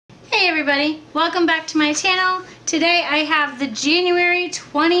everybody, welcome back to my channel. Today I have the January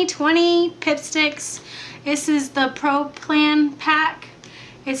 2020 Pipsticks. This is the Pro Plan pack.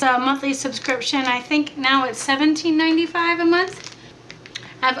 It's a monthly subscription. I think now it's $17.95 a month.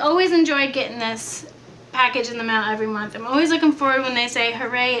 I've always enjoyed getting this package in the mail every month. I'm always looking forward when they say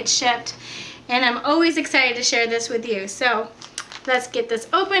hooray, it's shipped, and I'm always excited to share this with you. So let's get this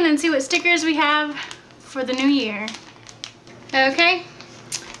open and see what stickers we have for the new year. Okay.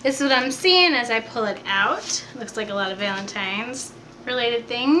 This is what I'm seeing as I pull it out. Looks like a lot of Valentine's related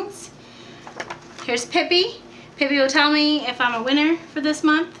things. Here's Pippi. Pippi will tell me if I'm a winner for this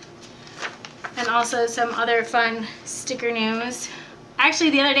month. And also some other fun sticker news.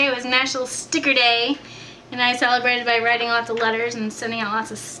 Actually, the other day was National Sticker Day, and I celebrated by writing lots of letters and sending out lots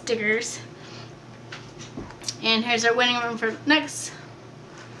of stickers. And here's our winning number for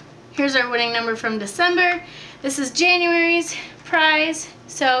Here's our winning number from December. This is January's prize,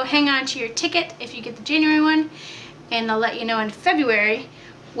 so hang on to your ticket if you get the January one, and they'll let you know in February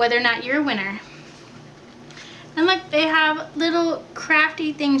whether or not you're a winner. And look, they have little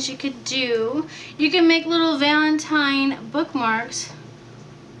crafty things you could do. You can make little Valentine bookmarks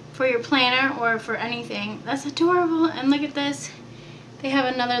for your planner or for anything. That's adorable. And look at this. They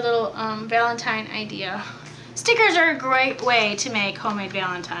have another little Valentine idea. Stickers are a great way to make homemade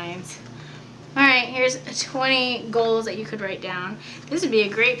Valentines. Alright, here's 20 goals that you could write down. This would be a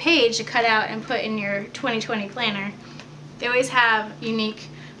great page to cut out and put in your 2020 planner. They always have unique,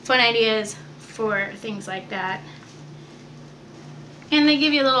 fun ideas for things like that. And they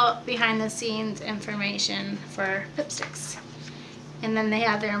give you a little behind the scenes information for Pipsticks. And then they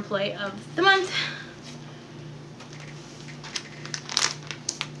have their employee of the month.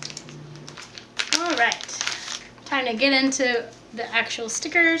 Alright, time to get into the actual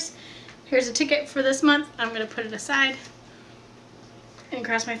stickers. Here's a ticket for this month. I'm going to put it aside and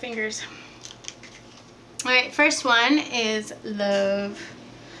cross my fingers. Alright, first one is love.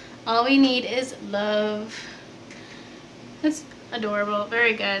 All we need is love. That's adorable.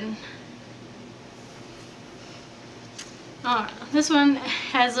 Very good. Oh, this one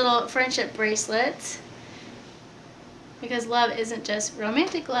has little friendship bracelets, because love isn't just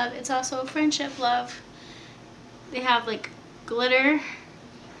romantic love, it's also friendship love. They have like glitter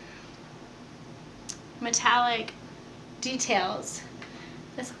metallic details.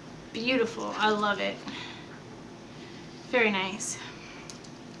 That's beautiful. I love it. Very nice.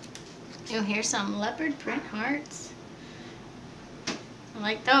 Oh, here's some leopard print hearts. I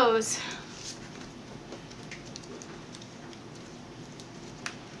like those.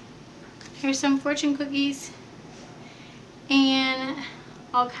 Here's some fortune cookies and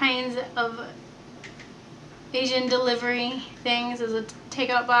all kinds of Asian delivery things as a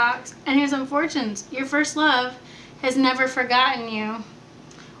takeout box. And here's some fortunes. Your first love has never forgotten you,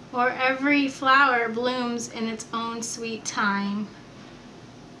 or every flower blooms in its own sweet time,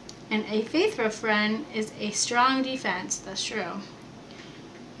 and a faithful friend is a strong defense. That's true.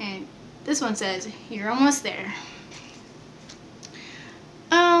 And this one says you're almost there.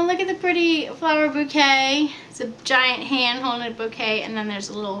 Oh, look at the pretty flower bouquet. It's a giant hand holding a bouquet, and then there's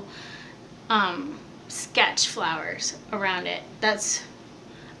a little sketch flowers around it.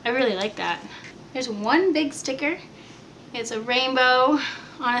 I really like that. There's one big sticker. It's a rainbow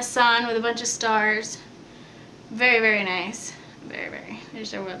on a sun with a bunch of stars. Very, very nice. Very, very.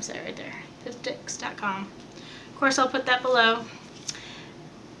 There's their website right there, pipsticks.com. Of course, I'll put that below.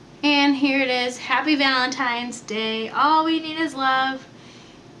 And here it is. Happy Valentine's Day. All we need is love.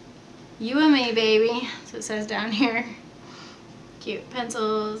 You and me, baby. So it says down here. Cute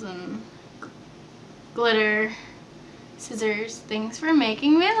pencils and glitter, scissors, things for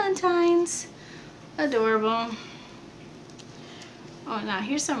making Valentines. Adorable. Oh, now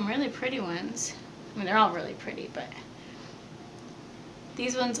here's some really pretty ones. I mean, they're all really pretty, but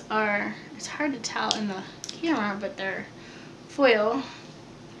these ones are, it's hard to tell in the camera, but they're foil.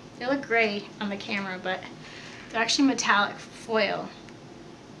 They look gray on the camera, but they're actually metallic foil.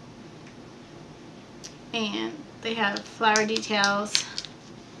 And they have flower details.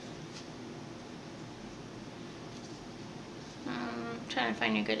 Trying to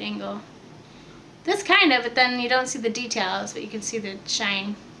find a good angle. This kind of, but then you don't see the details, but you can see the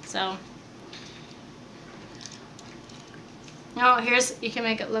shine. So, oh, here's, you can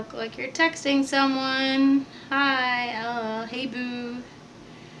make it look like you're texting someone. Hi, hey boo.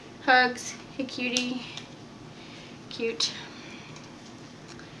 Hugs, hey cutie. Cute.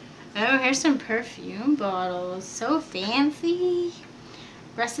 Oh, here's some perfume bottles. So fancy.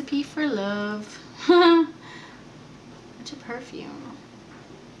 Recipe for love. Bunch of perfume.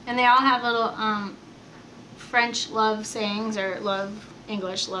 And they all have little French love sayings or love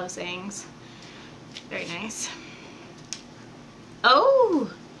English love sayings. Very nice.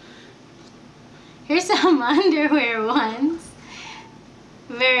 Oh! Here's some underwear ones.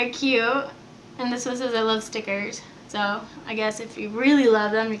 Very cute. And this one says I love stickers. So I guess if you really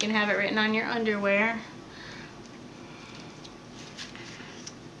love them, you can have it written on your underwear.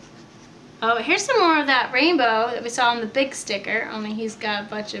 Oh, here's some more of that rainbow that we saw on the big sticker, only he's got a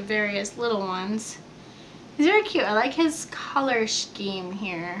bunch of various little ones. He's very cute. I like his color scheme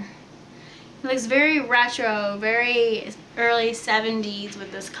here. It looks very retro, very early 70s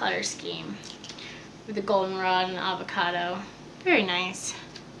with this color scheme. With the goldenrod and avocado. Very nice.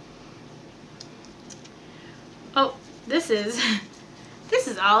 Oh, this is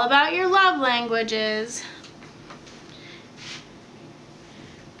all about your love languages.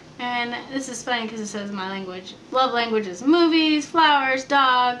 And this is funny because it says my language. Love languages: movies, flowers,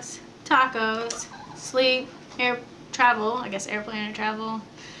 dogs, tacos, sleep, air travel, I guess airplane or travel,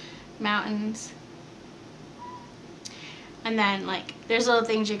 mountains. And then like there's little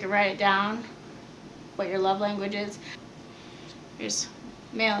things you can write it down, what your love language is. Here's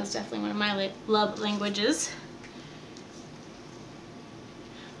mail is definitely one of my love languages.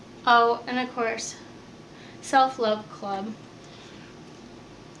 Oh, and of course, self-love club.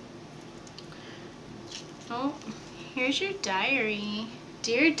 Oh, here's your diary.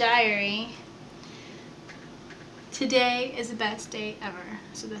 Dear diary, today is the best day ever.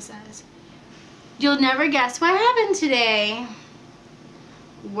 So this says, you'll never guess what happened today.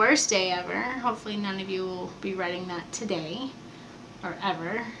 Worst day ever. Hopefully none of you will be writing that today or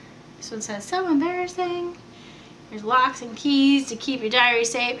ever. This one says, so embarrassing. There's locks and keys to keep your diary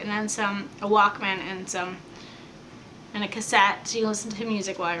safe, and then a Walkman and a cassette so you can listen to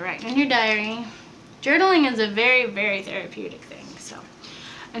music while you're writing in your diary. Journaling is a very, very therapeutic thing. So,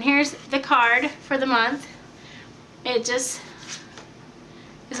 and here's the card for the month. It just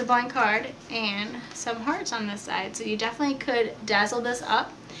is a blank card and some hearts on this side. So you definitely could dazzle this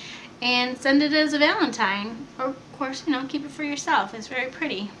up and send it as a Valentine, or of course, you know, keep it for yourself. It's very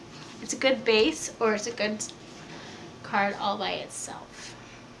pretty. It's a good base, or it's a good card all by itself.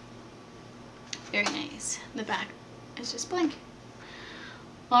 Very nice. The back is just blank.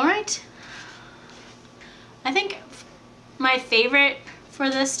 All right. I think my favorite for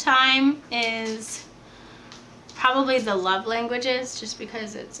this time is probably the love languages, just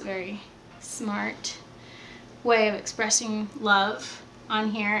because it's a very smart way of expressing love on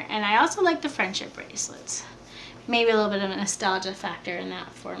here. And I also like the friendship bracelets. Maybe a little bit of a nostalgia factor in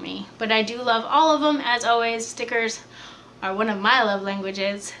that for me. But I do love all of them. As always, stickers are one of my love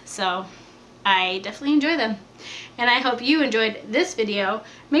languages, so I definitely enjoy them. And I hope you enjoyed this video.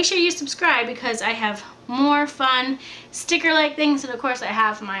 Make sure you subscribe because I have more fun sticker-like things, and of course I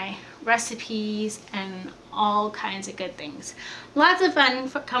have my recipes and all kinds of good things. Lots of fun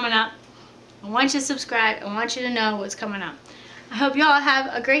coming up. I want you to subscribe. I want you to know what's coming up. I hope you all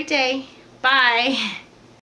have a great day. Bye.